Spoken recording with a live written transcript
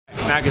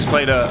snack has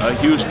played a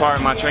huge part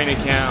in my training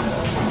camp.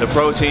 The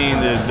protein,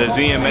 the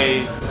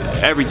ZMA,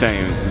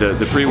 everything,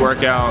 the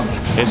pre-workout,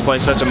 it's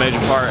played such a major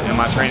part in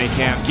my training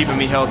camp, keeping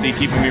me healthy,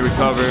 keeping me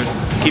recovered,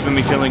 keeping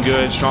me feeling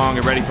good, strong,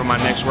 and ready for my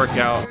next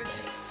workout.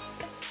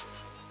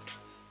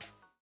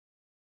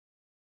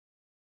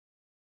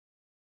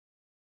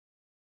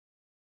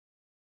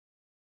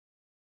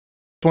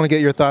 I want to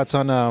get your thoughts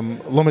on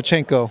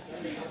Lomachenko,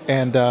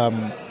 and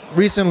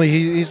recently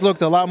he's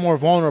looked a lot more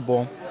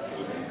vulnerable,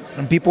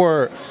 and people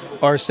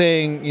are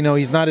saying, you know,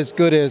 he's not as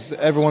good as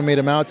everyone made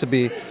him out to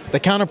be.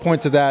 The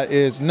counterpoint to that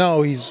is,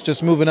 no, he's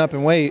just moving up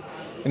in weight,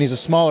 and he's a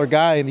smaller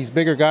guy, and these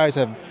bigger guys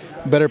have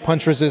better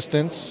punch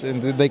resistance,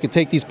 and they could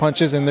take these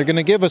punches, and they're going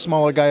to give a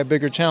smaller guy a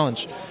bigger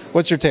challenge.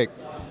 What's your take?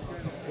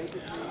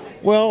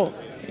 Well,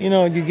 you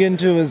know, you get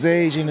into his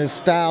age and his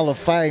style of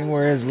fighting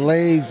where his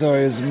legs are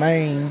his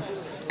main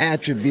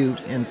attribute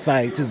in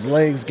fights. His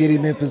legs get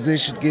him in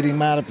position, get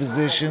him out of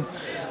position,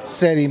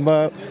 set him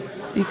up.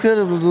 He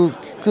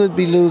could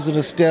be losing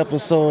a step or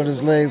so in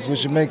his legs,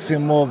 which makes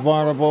him more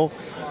vulnerable.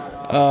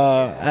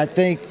 I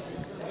think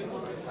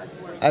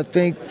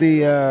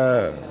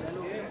the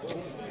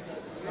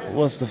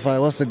what's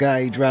the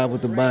guy he dropped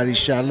with the body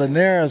shot?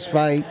 Linares'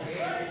 fight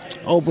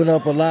opened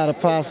up a lot of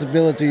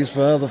possibilities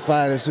for other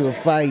fighters who are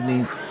fighting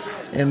him,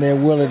 and they're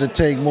willing to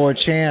take more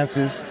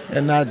chances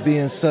and not be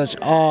in such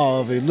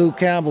awe of him. Luke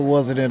Campbell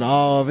wasn't in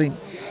awe of him,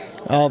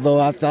 although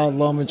I thought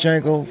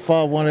Lomachenko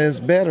fought one of his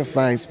better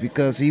fights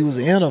because he was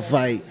in a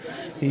fight.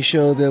 He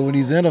showed that when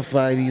he's in a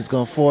fight, he's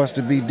going to force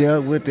to be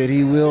dealt with, that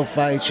he will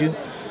fight you,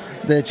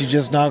 that you're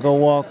just not going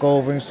to walk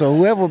over him. So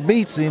whoever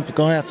beats him is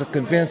going to have to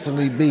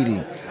convincingly beat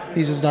him.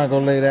 He's just not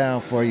going to lay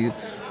down for you.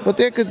 But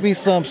there could be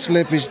some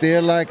slippage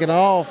there, like in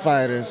all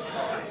fighters.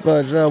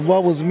 But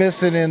what was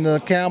missing in the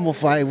Campbell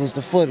fight was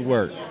the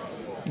footwork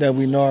that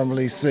we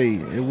normally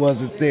see. It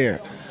wasn't there.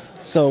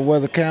 So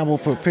whether Campbell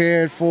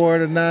prepared for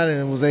it or not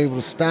and was able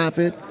to stop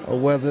it, or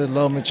whether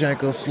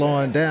Lomachenko's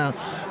slowing down,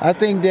 I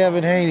think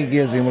Devin Haney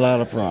gives him a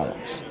lot of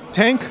problems.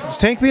 Tank? Does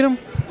Tank beat him?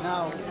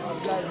 No.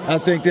 I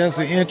think that's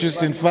an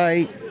interesting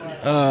fight.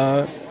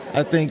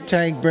 I think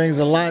Tank brings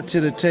a lot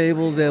to the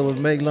table that would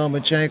make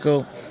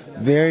Lomachenko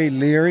very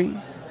leery,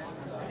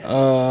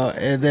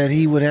 and that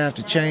he would have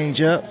to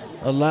change up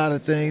a lot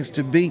of things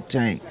to beat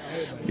Tank,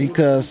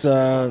 because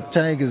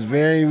Tank is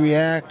very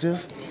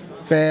reactive,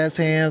 fast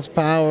hands,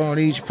 power on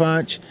each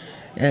punch,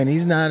 and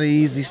he's not an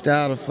easy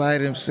style to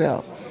fight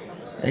himself.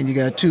 And you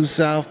got two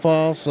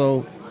southpaws,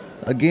 so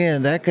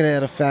again, that could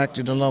add a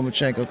factor to the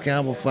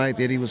Lomachenko-Campbell fight,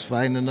 that he was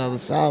fighting another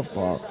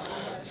southpaw.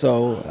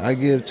 So I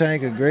give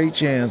Tank a great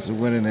chance of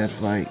winning that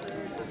fight.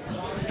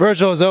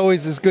 Virgil, as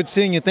always, it's good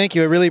seeing you. Thank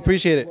you. I really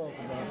appreciate it.